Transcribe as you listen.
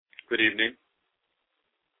Good evening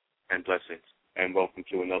and blessings, and welcome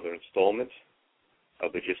to another installment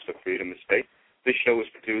of the Gist for Freedom is Faith. This show is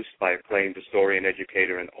produced by acclaimed historian,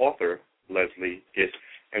 educator, and author Leslie Gist,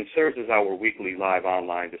 and serves as our weekly live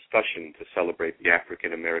online discussion to celebrate the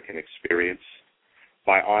African American experience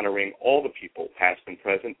by honoring all the people, past and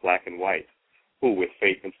present, black and white, who, with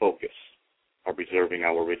faith and focus, are preserving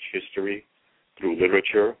our rich history through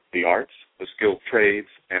literature, the arts, the skilled trades,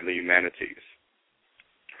 and the humanities.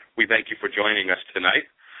 We thank you for joining us tonight,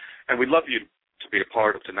 and we'd love you to be a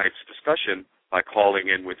part of tonight's discussion by calling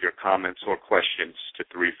in with your comments or questions to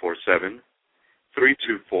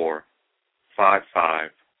 347-324-5552.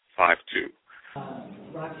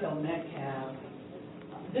 Rockell Metcalf,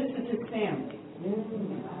 this is his family.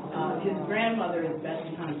 His grandmother is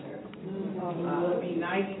Bessie Hunter. Will be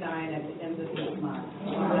 99 at the end of this month.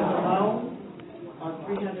 She lives alone on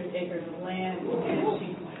 300 acres of land, and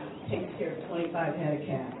she takes care of 25 head of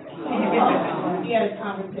cattle. We had a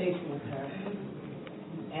conversation with her,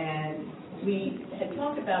 and we had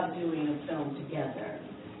talked about doing a film together,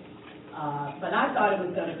 but I thought it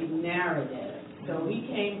was going to be narrative. So he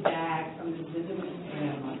came back from his visit with his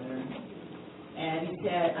grandmother, and he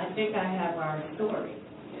said, I think I have our story.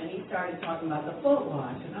 And he started talking about the foot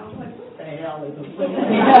wash, and I was like, what the hell is a foot wash?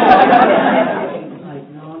 He was like,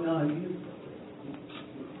 no,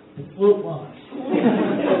 the foot wash.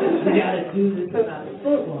 We got to do this about the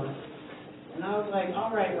foot wash. And I was like,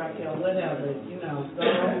 all right, Rockell, whatever, go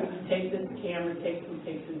take this camera, take some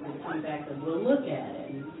pictures, and come back, and we'll look at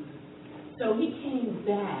it. So he came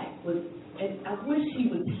back with, and I wish he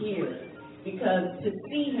was here, because to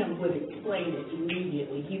see him would explain it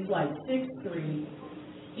immediately. He's like 6'3".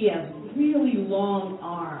 He has really long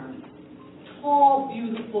arms, tall,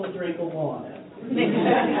 beautiful drink of water. He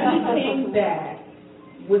came back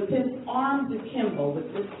with his arms akimbo,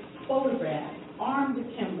 with this photograph, arms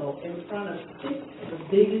akimbo, in front of 6 of the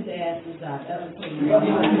biggest asses I've ever seen. And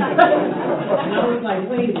I was like,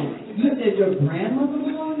 wait a minute, you said your grandmother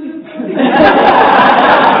was on this?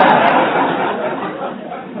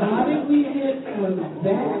 How did we get from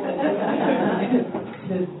that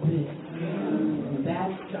to this?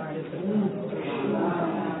 That started the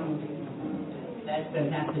that's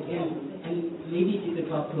fantastic. And maybe you could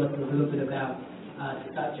talk to us a little bit about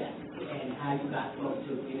the subject and how you got folks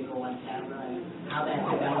to go on camera and how that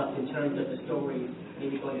developed in terms of the stories,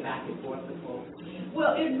 maybe going back and forth with folks.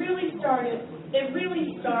 Well, it really started because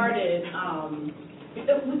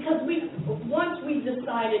once we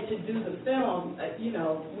decided to do the film,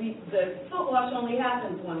 the foot wash only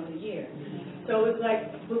happens once a year. So it's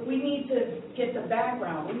like, but we need to get the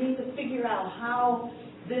background. We need to figure out how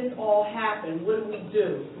this all happened. What do we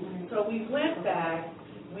do? So we went back.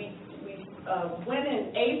 We went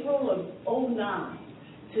in April of '09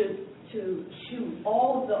 to shoot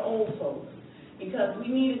all of the old folks because we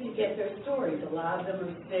needed to get their stories. A lot of them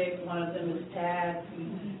are sick. One of them is passed. We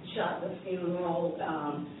shot the funeral.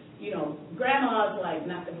 Grandma's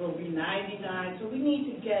will be 99. So we need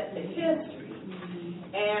to get the history.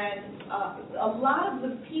 And a lot of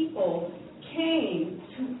the people came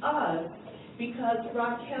to us because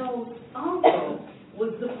Rockell's uncle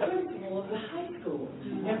was the principal of the high school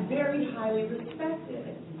and very highly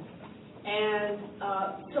respected. And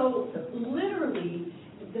so literally,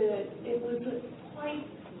 it was quite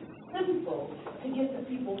simple to get the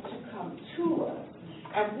people to come to us.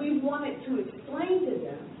 And we wanted to explain to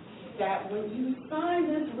them that when you sign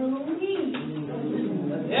this release,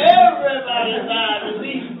 everybody signed a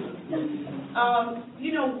release.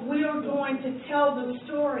 We're going to tell the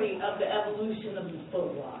story of the evolution of the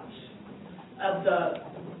foot wash, of the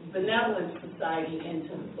Benevolent Society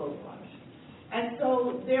into the foot wash. And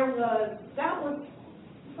so that was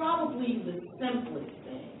probably the simplest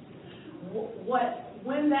thing.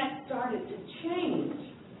 When that started to change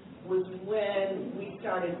was when we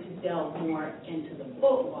started to delve more into the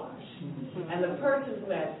foot wash. And the person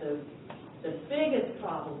who had the biggest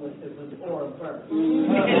problem with it was Ora Burke.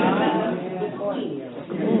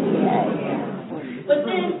 But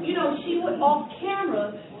then, she would, off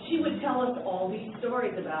camera, she would tell us all these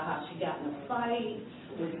stories about how she got in a fight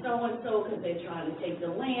with so-and-so because they're trying to take the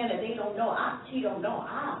land and they don't know. She don't know.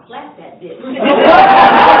 I'll slap that bitch. We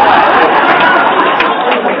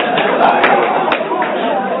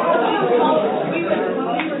were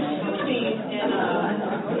shooting, and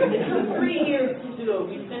it took 3 years to do it.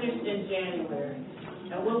 We finished in January.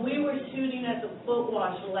 And when we were shooting at the foot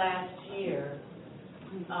wash last year,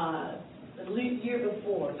 the year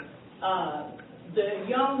before, the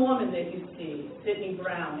young woman that you see, Sydney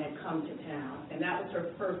Brown, had come to town, and that was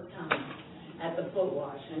her first time at the foot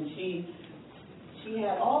wash. And she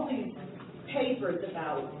had all these papers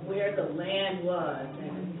about where the land was,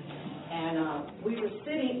 and we were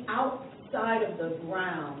sitting outside of the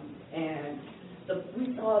ground, and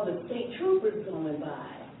we saw the state troopers going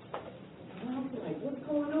by. And I was like, what's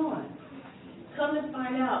going on? Come to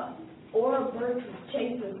find out, Ora Burke was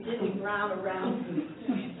chasing Sidney Brown around the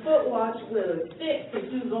foot wash with a stick because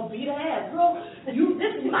she was going to beat her ass. Girl, this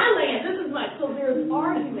is my land, this is my... So there's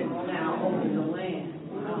arguments now over the land.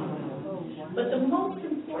 But the most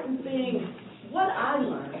important thing, what I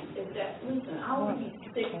learned is that, listen, I will be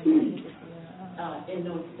 60 in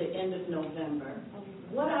the end of November.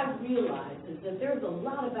 What I realized is that there's a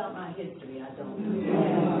lot about my history I don't know.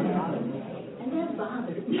 And that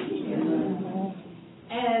bothered me.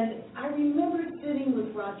 And I remember sitting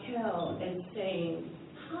with Rockell and saying,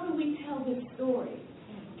 how do we tell this story?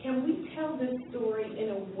 Can we tell this story in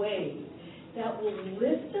a way that will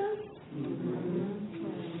lift us?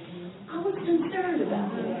 I was concerned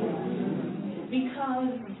about it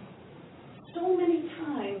because so many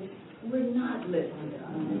times we're not lifted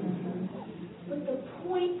up. But the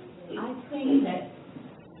point, I think, that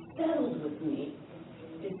settled with me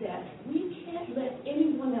is that we can't let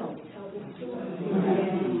anyone else tell the story.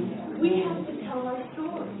 We have to tell our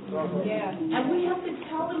story. And we have to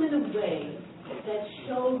tell them in a way that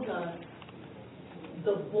shows us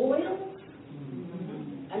the boils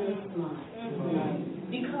and the smile.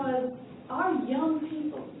 Because our young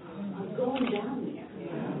people are going down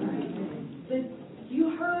there. You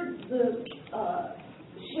heard the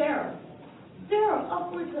sheriff. There are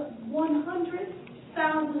upwards of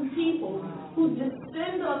 100,000 people who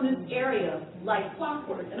descend on this area like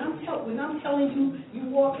clockwork. And when I'm telling you, you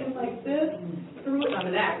walk in like this through it. I'm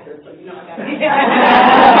an actor, so you know I got to.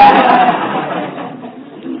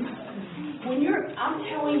 I'm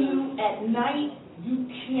telling you, at night, you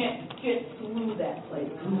can't get through that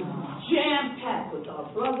place. Jam-packed with our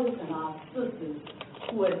brothers and our sisters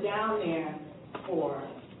who are down there for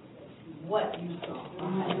what you saw.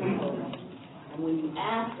 And when you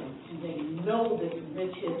ask them, do they know this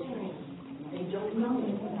rich history? They don't know.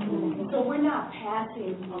 So we're not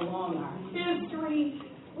passing along our history.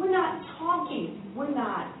 We're not talking. We're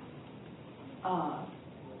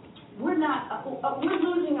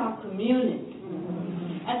losing our community.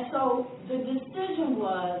 And so the decision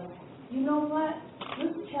was, you know what?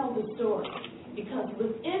 Let's tell the story. Because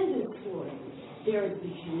within this story, there is the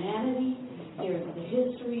humanity, there's the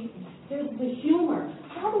history, there's the humor.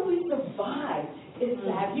 How do we survive? It's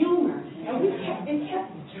that humor. And it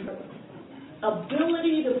kept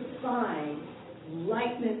ability to find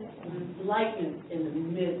likeness in the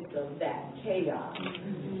midst of that chaos.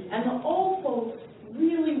 And the old folks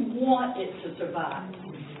really want it to survive.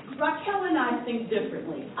 Rockell and I think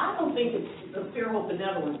differently. I don't think it's the Fair Hope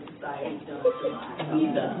Benevolent Society is going to survive. He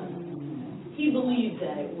does. He believes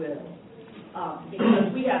that it will.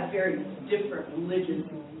 Because we have very different religious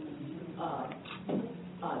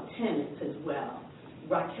tenets as well.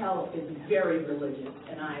 Raquel is very religious,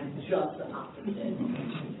 and I am just the opposite.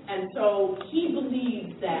 And so he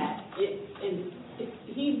believes that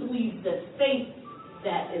faith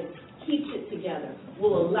that keeps it together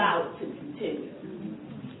will allow it to continue.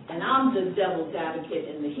 And I'm the devil's advocate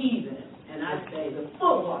and the heathen, and I say the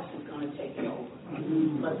foot wash is going to take it over.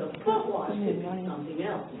 But the foot wash could be something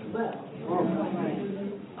else as well.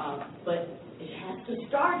 But it has to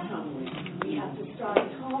start somewhere. We have to start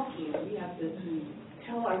talking. We have to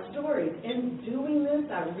tell our stories. In doing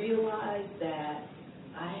this, I realized that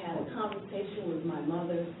I had a conversation with my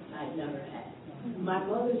mother I'd never had. My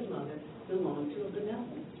mother's mother belonged to a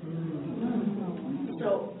benevolence.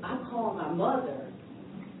 So I called my mother,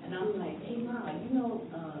 and I'm like, hey, Ma,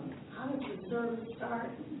 how does the service start,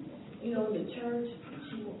 in the church?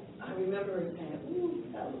 I remember her saying, ooh,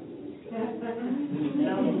 hallelujah. And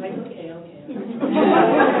I was like, okay. I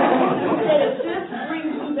said, if this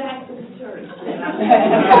brings you back to the church, then I'm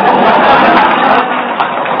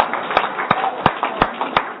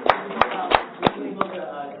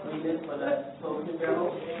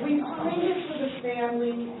We screened it for the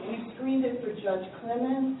family. We screened it for Judge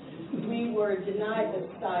Clemens. We were denied the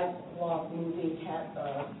Sidewalk Movie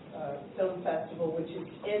Film Festival, which is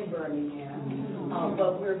in Birmingham.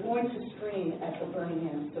 But we're going to screen at the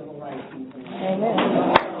Birmingham Civil Rights Museum. Amen.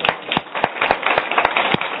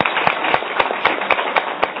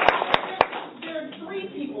 There are three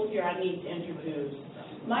people here I need to introduce.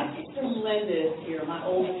 My sister Linda is here, my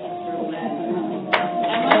older sister Linda.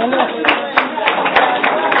 And my sister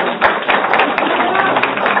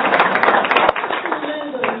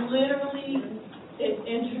Linda literally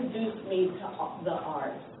introduced me to the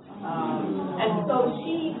arts. And so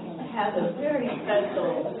she has a very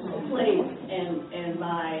special place in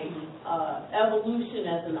my evolution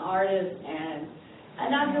as an artist, and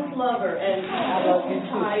I just love her, and she's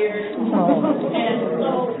tired, and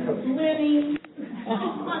so Lenny,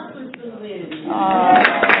 my sister Lenny.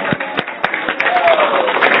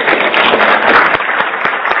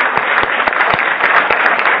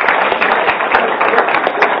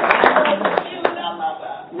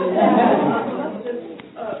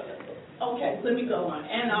 Okay, let me go on.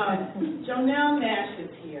 And Jonelle Nash is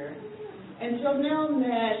here. And Jonelle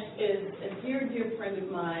Nash is a dear, dear friend of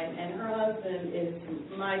mine, and her husband is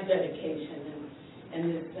my dedication in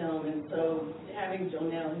this film. And so having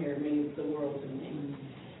Jonelle here means the world to me.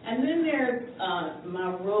 And then there's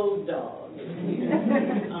my road dog.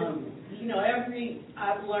 You know,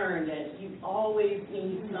 I've learned that you always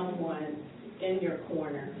need someone in your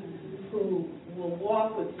corner who will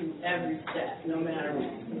walk with you every step, no matter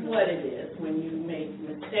what it is. When you make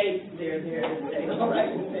mistakes, they're there to say, all right,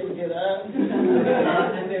 then get up.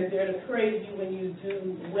 And they're there to praise you when you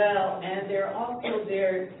do well, and they're also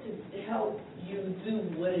there to help you do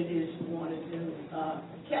what it is you want to do.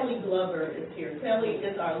 Kelly Glover is here. Kelly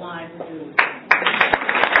is our line producer.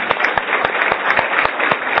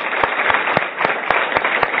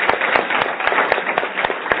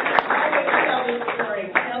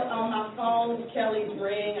 Kelly's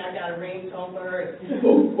ring, I got a ringtone for her.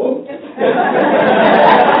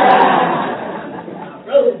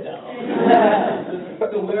 Rose dog.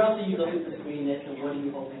 So where else are you going to screen this, and what are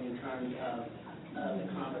you hoping in terms of the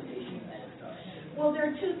conversation that starts? Well, there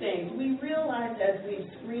are two things. We realized as we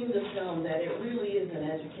screened the film that it really is an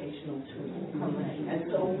educational tool. And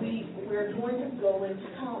so we're going to go into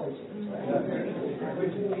colleges, right? We're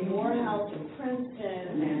doing Morehouse and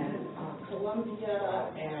Princeton and Columbia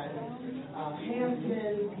and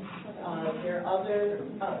Hampton. There are other,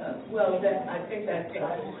 I think that's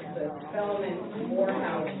the Spelman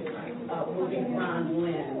Morehouse will be Ron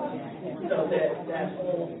Lynn. So that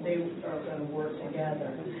whole, they are going to work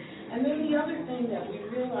together. And then the other thing that we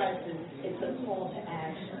realized is it's a call to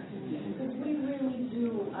action. Because we really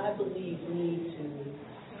do, I believe, need to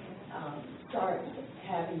start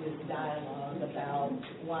having this dialogue about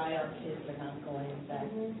why our kids are not going back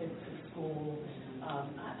to school.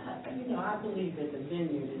 I believe that the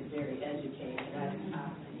Vineyard is very educated.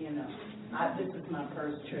 This is my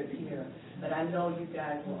first trip here, but I know you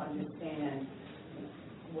guys will understand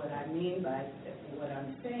what I mean by what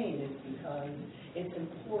I'm saying is because it's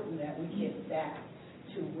important that we get back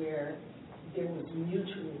to where there was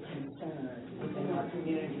mutual concern within our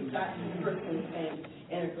communities. I personally think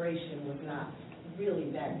integration was not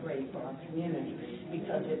really that great for our community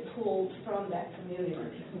because it pulled from that community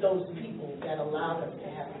those people that allowed us to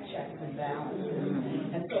have the checks and balances.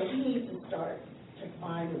 And so we need to start to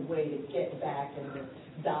find a way to get back in the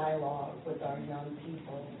dialogue with our young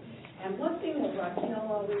people. And one thing that Rockell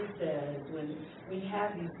always says when we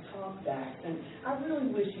have these talkbacks, and I really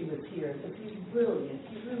wish he was here because he's brilliant.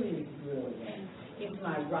 He really is brilliant. He's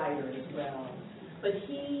my writer as well. But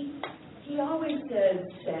he always says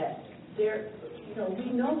that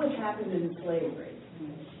we know what happened in slavery.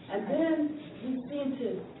 And then we seem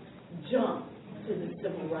to jump to the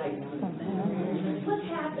civil rights movement. What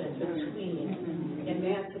happened between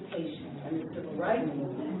emancipation and the civil rights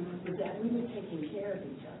movement was that we were taking care of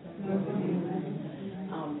each other.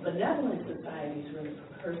 Benevolent societies were the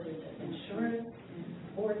precursors of insurance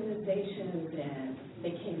organizations, and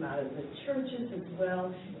they came out of the churches as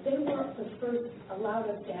well. They were the first, allowed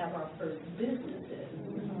us to have our first businesses.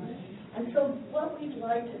 And so what we'd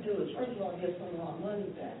like to do is, first of all, get some of our money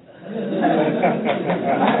back.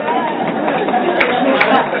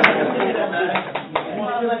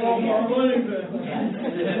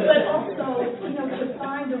 But also, to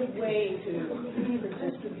find a way for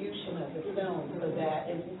distribution of the film so that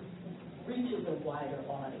it reaches a wider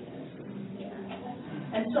audience. Yeah.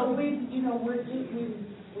 And so we're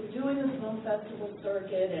doing the film festival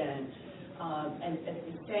circuit, and at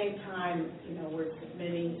the same time, we're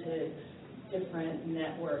submitting to different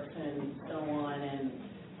networks and so on, and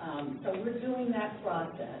so we're doing that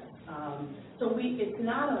process. So it's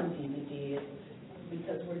not on DVD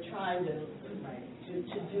because we're trying to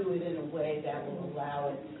do it in a way that will allow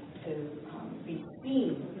it to be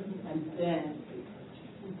seen and then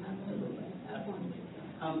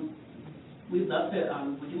we'd love to,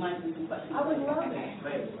 would you mind doing some questions? I would love it.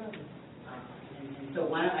 Great.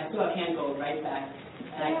 So I saw a hand go right back,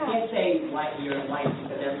 and I can't say white, you're white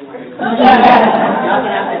because everyone is. Y'all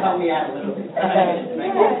gonna have to help me out a little bit.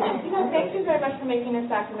 Thank you very much for making this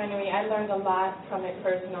documentary. I learned a lot from it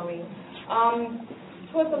personally.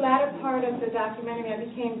 Towards the latter part of the documentary, I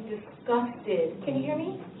became disgusted. Can you hear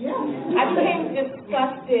me? Yeah. I became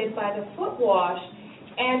disgusted by the foot wash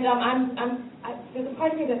And there's a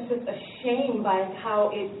part of me that's just ashamed by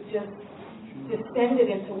how it just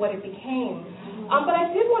descended into what it became. But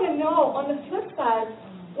I did want to know, on the flip side,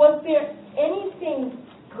 was there anything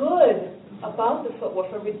good about the footwear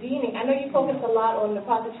for redeeming? I know you focus a lot on the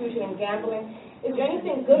prostitution and gambling. Is there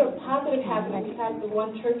anything good or positive happening besides the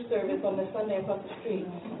one church service on the Sunday across the street?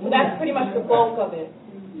 So that's pretty much the bulk of it.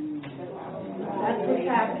 That's what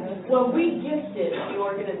happened. Well, we gifted the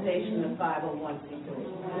organization of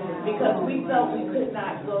 501c3 because we felt we could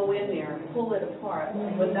not go in there and pull it apart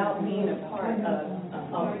without being a part of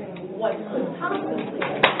what could possibly.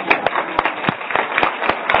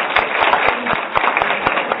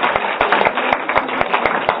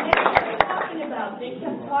 They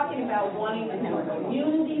kept talking about wanting to do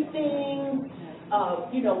community things,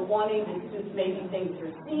 wanting to do maybe things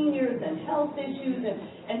for seniors and health issues.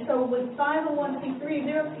 And so with 501c3,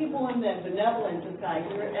 there are people in the Benevolent Society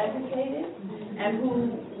who are educated and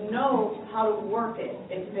who know how to work it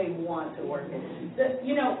if they want to work it.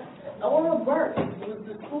 Oral Burke was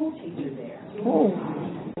the school teacher there.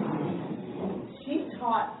 She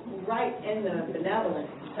taught right in the Benevolent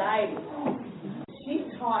Society. She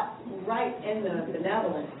taught right in the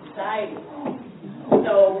Benevolent Society.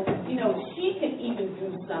 So, she can even do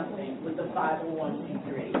something with the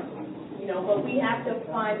 501c3. But we have to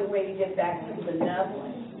find a way to get back to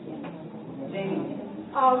benevolence.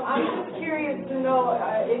 I'm just curious to know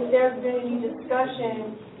if there's been any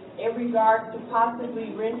discussion in regards to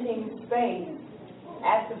possibly renting space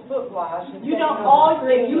at the foot wash. If you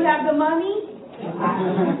have the money, you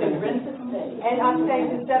can rent the space. And I'm saying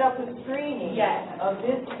to set up a screening yes. of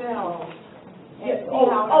this film. Yes.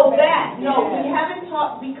 That. No, we haven't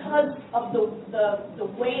talked because of the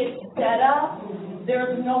way it's set up.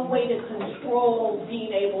 There's no way to control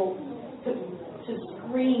being able to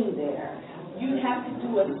screen there. You'd have to do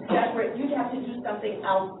you'd have to do something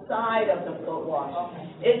outside of the foot wash.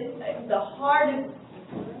 It's the hardest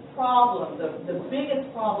problem, the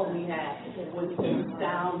biggest problem we had was the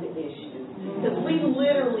sound issue. Because we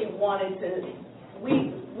literally wanted to,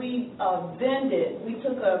 we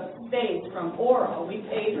took a space from Aura, we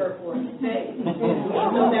paid her for a space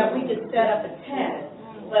so that we could set up a tent,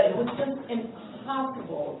 but it was just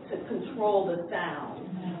impossible to control the sound.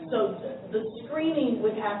 So the screening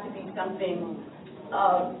would have to be something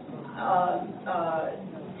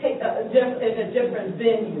in a different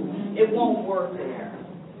venue. It won't work there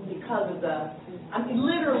because of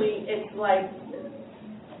literally it's like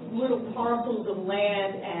little parcels of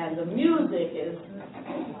land, and the music is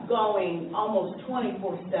going almost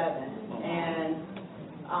 24/7, and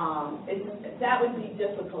that would be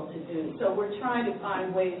difficult to do. So we're trying to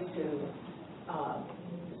find ways to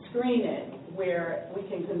screen it where we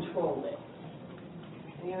can control it.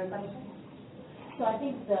 Any other questions? So I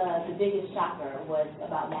think the biggest shocker was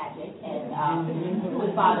about Magic and who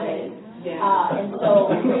his father is. Yeah. And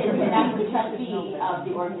so, and that's the trustee of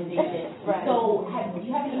the organization. Right. So, do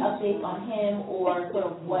you have any updates on him or sort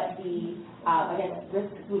of what the,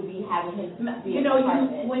 risks would be having him be a part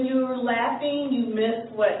when you were laughing, you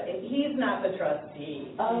missed he's not the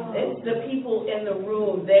trustee. Oh. It's the people in the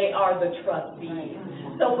room, they are the trustees.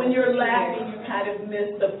 So when you're laughing, you kind of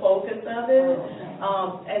miss the focus of it.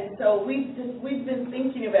 And so we've been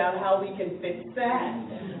thinking about how we can fix that.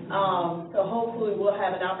 So hopefully we'll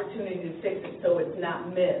have an opportunity to fix it so it's not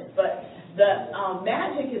missed. But the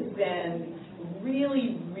Magic has been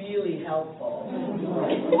really, really helpful.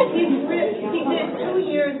 He did 2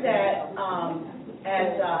 years at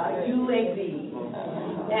UAB.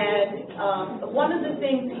 And one of the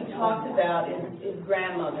things he talked about is his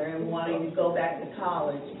grandmother and wanting to go back to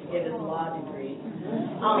college to get his law degree.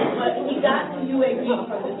 But he got to UAB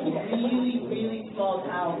from this really, really small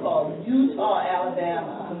town called Utah,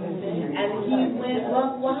 Alabama. And he went,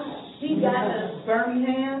 he got to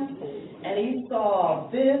Birmingham, and he saw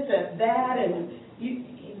this and that, and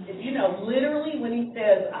literally when he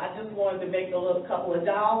says, I just wanted to make a little couple of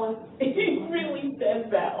dollars, he really says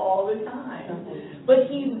that all the time. But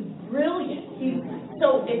he's brilliant.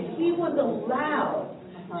 So if he was allowed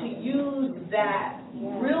to use that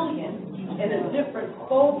brilliance in a different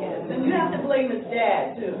focus, and you have to blame his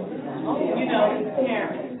dad too, his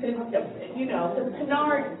parents, because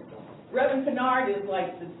Reverend Kennard is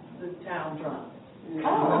like the town drunk.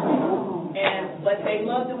 Oh. But they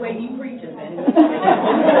love the way he preaches. And I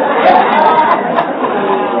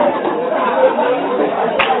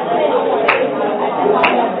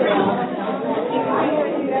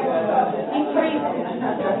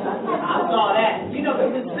saw that.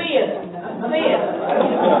 The theater.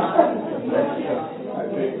 I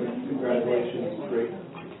think congratulations, great,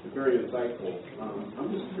 very insightful. I'm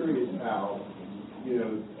just curious, Al, you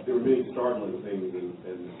know, there were many startling things in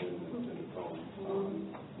the film.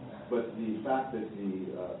 But the fact that the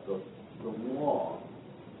law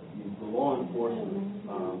enforcement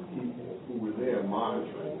people who were there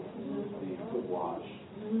monitoring the foot wash,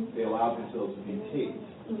 they allowed themselves to be taped,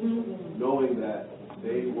 knowing that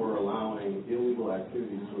they were allowing illegal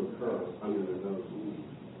activities to occur under their nose.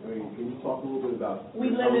 I mean, can you talk a little bit about... We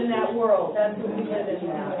live in that world. That's what we live in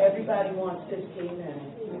now. Everybody wants 15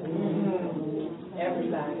 minutes.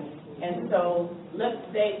 Everybody. And so, let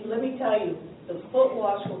me tell you, the foot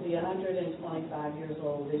wash will be 125 years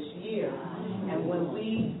old this year. And when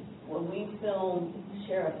we filmed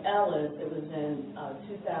Sheriff Ellis, it was in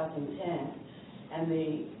 2010, and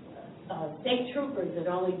the state troopers had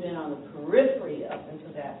only been on the periphery up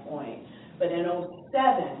until that point. But in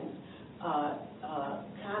 2007,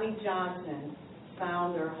 Connie Johnson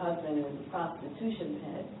found her husband in the prostitution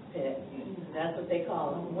pit. That's what they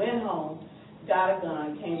call him. Went home, got a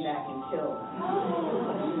gun, came back and killed him.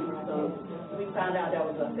 So we found out that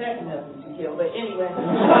was her second husband she killed. But anyway.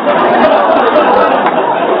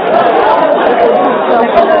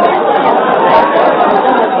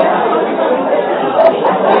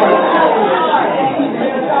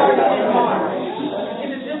 He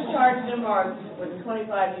was discharged in March with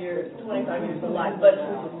 25 years of life. But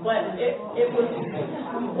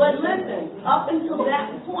listen, up until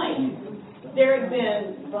that point, there had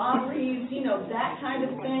been robberies, you know, that kind of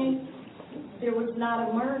thing. There was not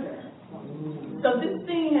a murder. So this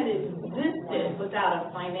thing had existed without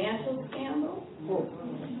a financial scandal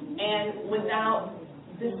and without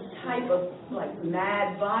this type of like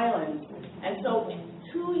mad violence. And so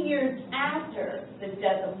 2 years after the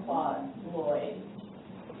death of Claude Lloyd,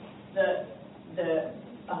 the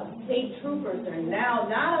state troopers are now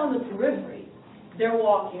not on the periphery, they're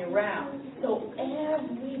walking around. So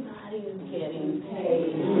everybody is getting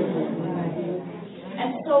paid.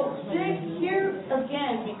 And so here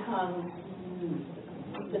again becomes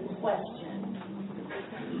the question,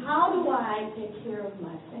 how do I take care of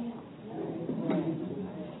my family?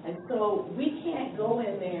 And so we can't go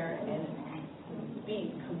in there and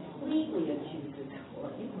be completely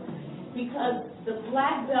accusatory, because the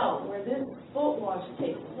black belt where this foot wash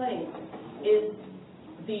takes place is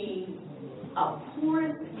the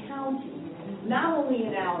poorest county, not only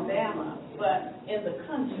in Alabama, but in the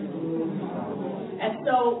country. And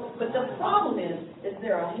so, but the problem is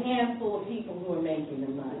there are a handful of people who are making the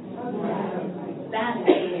money. That's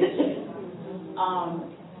the issue.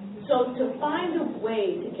 So to find a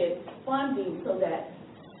way to get funding so that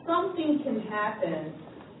something can happen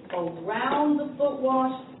around the foot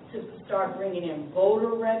wash, to start bringing in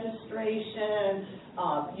voter registration,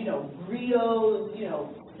 griots,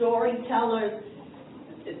 storytellers,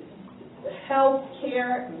 health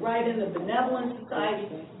care right in the Benevolent Society.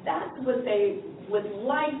 That's what they would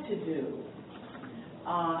like to do.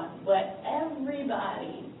 But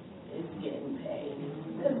everybody is getting paid.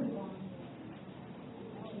 Because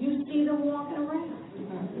you see them walking around.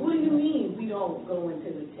 What do you mean we don't go into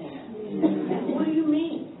the tent? What do you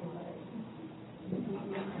mean?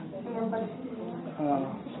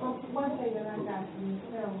 One thing that I got from the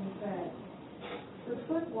film was that the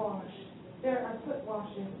foot wash, there are foot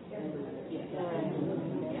washes everywhere.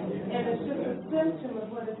 And it's just a symptom of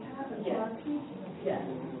what has happened to our people.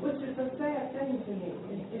 Which is a sad thing to me.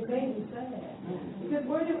 It made me sad. Because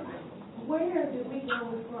where did we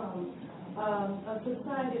go from a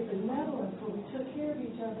society of benevolence where we took care of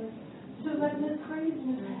each other to letting this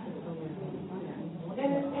craziness happen? And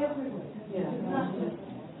it's everywhere. It's not just,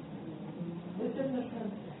 it's just a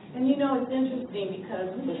symptom. And it's interesting because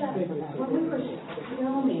when we were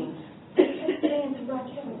filming, I kept saying to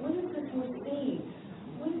Rockell, what is this we're seeing?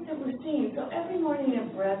 What is it we're seeing? So every morning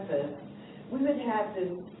at breakfast, we would have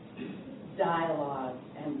this dialogue,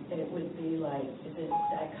 and it would be like, is it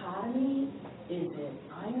dichotomy? Is it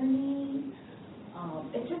irony?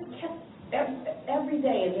 It just kept every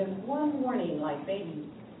day. And then one morning, like maybe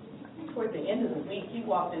toward the end of the week, he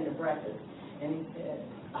walked into breakfast, and he said,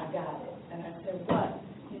 I got it. And I said, what?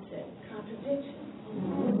 He said, contradiction.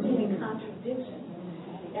 We're seeing contradiction.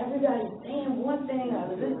 Everybody's saying one thing out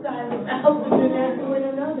of this side of the mouth, and then they're doing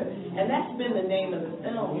another. And that's been the name of the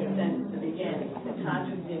film since the beginning, the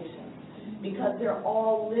contradiction, because they're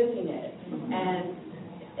all living it. And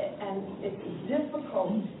it's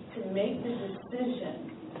difficult to make the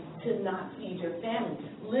decision to not feed your family.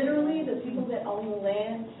 Literally, the people that own the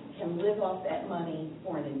land can live off that money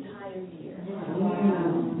for an entire year.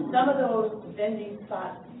 Some of those vending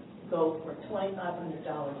spots go for $2,500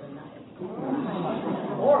 a night.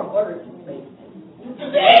 Or a bird basement.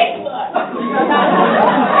 They're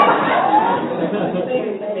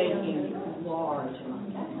making large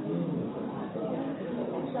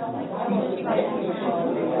want to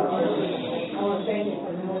thank you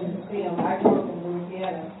for doing this film. I grew up in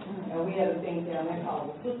Louisiana, and we had a thing down there called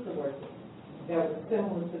the sister worker that was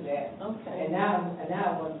similar to that. Okay. And now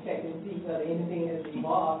I want to check and see whether anything has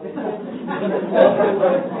evolved.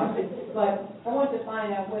 But I want to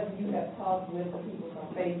find out whether you have talked with the people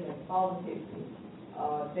from faith and politics.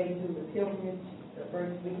 They do the pilgrimage the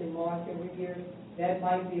first week in March every year. That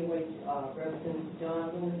might be a way Representative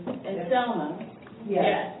John Lewis. And Selma.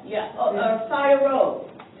 Yeah. Yeah. Or Fire Road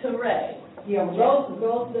to Ray. Yeah, Rose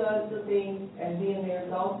does the thing, and then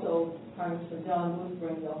there's also Congressman John Lewis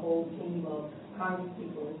brings a whole team of Congress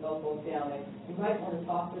people and so forth down there. You might want to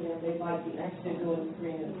talk to them. They might be interested in doing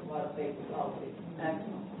screenings of what faith and politics.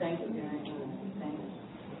 Excellent. Thank you very much. Thank you.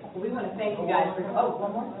 We want to thank you guys for,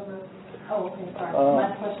 one more? Oh, okay, sorry.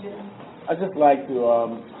 Last question. I'd just like to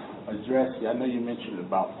address, I know you mentioned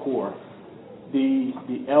about poor, the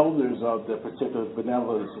elders of the particular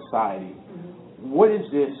benevolent society. What is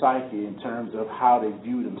their psyche in terms of how they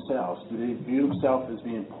view themselves? Do they view themselves as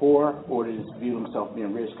being poor, or do they view themselves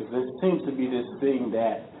being rich? Because there seems to be this thing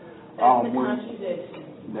that... That's the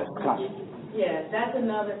contradiction. That's the contradiction. Yeah, that's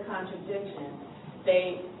another contradiction.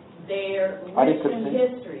 They're rich in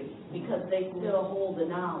history because they still hold the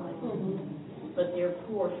knowledge, but they're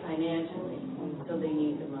poor financially, so they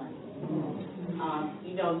need the money.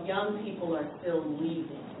 Young people are still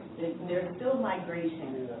leaving. There's still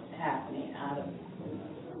migration happening out of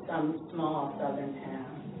some small southern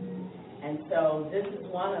town. And so this is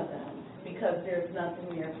one of them, because there's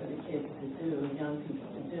nothing there for the kids to do, young people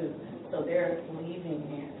to do. So they're leaving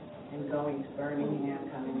here and going to Birmingham,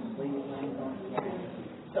 coming to Cleveland.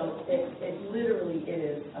 So it literally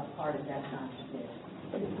is a part of that contradiction.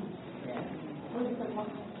 Yeah.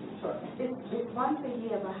 Sure. It's once a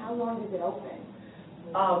year, but how long is it open?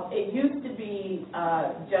 It used to be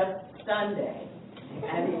just Sunday,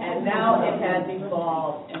 and now it has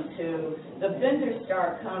evolved into, the vendors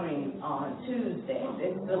start coming on Tuesday.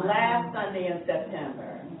 It's the last Sunday in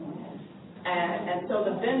September. And so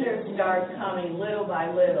the vendors start coming little by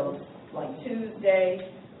little, like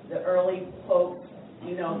Tuesday, the early folks,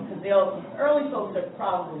 because early folks are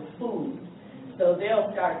probably food, so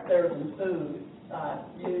they'll start serving food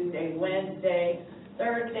Tuesday, Wednesday.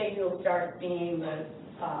 Thursday, you'll start seeing the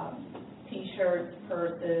T-shirts,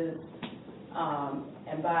 purses,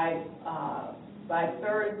 and by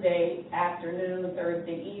Thursday afternoon,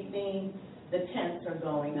 Thursday evening, the tents are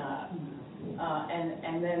going up.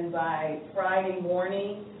 And then by Friday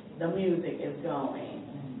morning, the music is going.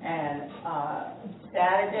 And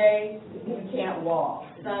Saturday, you can't walk.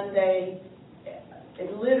 Sunday,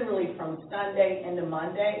 it literally from Sunday into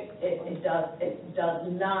Monday, it does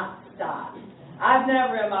not stop. I've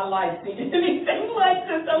never in my life seen anything like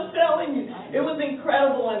this, I'm telling you. It was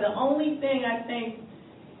incredible, and the only thing I think,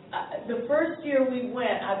 the first year we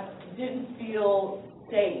went, I didn't feel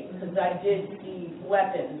safe because I did see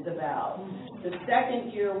weapons about. The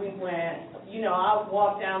second year we went, I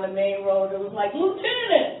walked down the main road, it was like,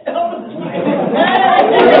 Lieutenant! I was like,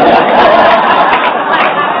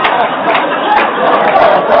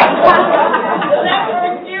 that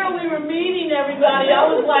first year we were meeting everybody, I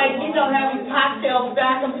was like, having cocktails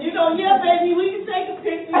back of, yeah, baby, we can take a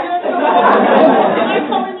picture. Can I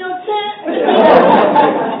come in your tent?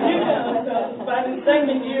 So by the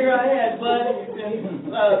second year I had buddies,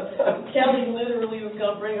 and Kelly literally was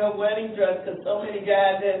going to bring her wedding dress because so many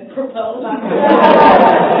guys hadn't proposed. I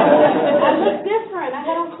look different. I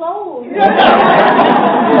had on clothes. I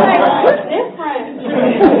look different.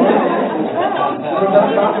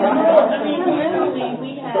 Literally,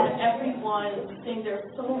 we had everyone sing.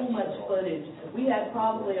 There's so much footage. We had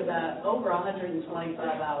probably about over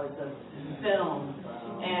 125 hours of film,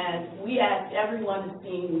 and we asked everyone to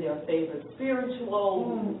sing their favorite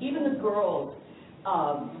spiritual, even the girls.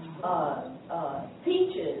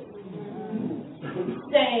 Peaches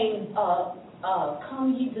sang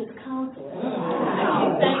Come Ye Disconsolate. And she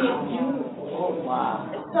sang it beautifully. Oh, wow.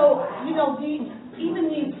 So, even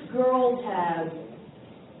these girls have,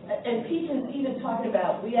 and Peaches even talking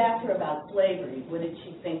about, we asked her about slavery. What did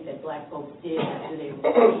she think that black folks did after they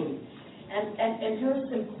were freed? And her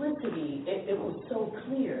simplicity, it was so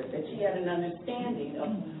clear that she had an understanding of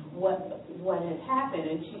what had happened.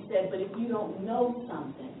 And she said, but if you don't know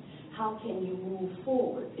something, how can you move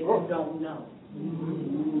forward if you don't know?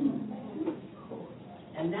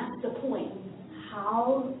 And that's the point.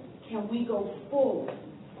 How can we go forward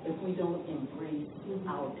if we don't embrace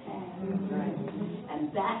our past, right? And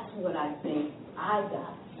that's what I think I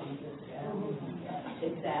got from this film,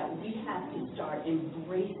 is that we have to start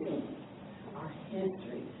embracing our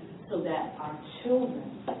history so that our children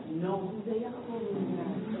know who they are,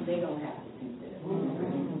 so they don't have to do this.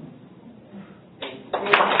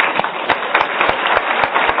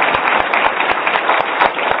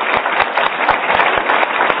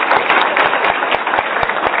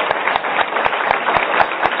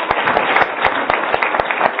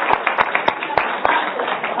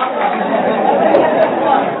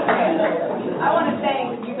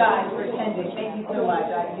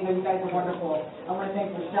 You guys are wonderful. I want to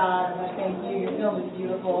thank Rashad. I want to thank you. Your film is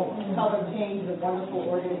beautiful. Color Change is a wonderful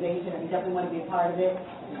organization, and we definitely want to be a part of it.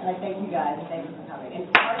 And I thank you guys, and thank you for coming. And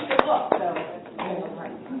it's part of your book,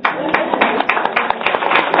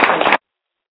 so.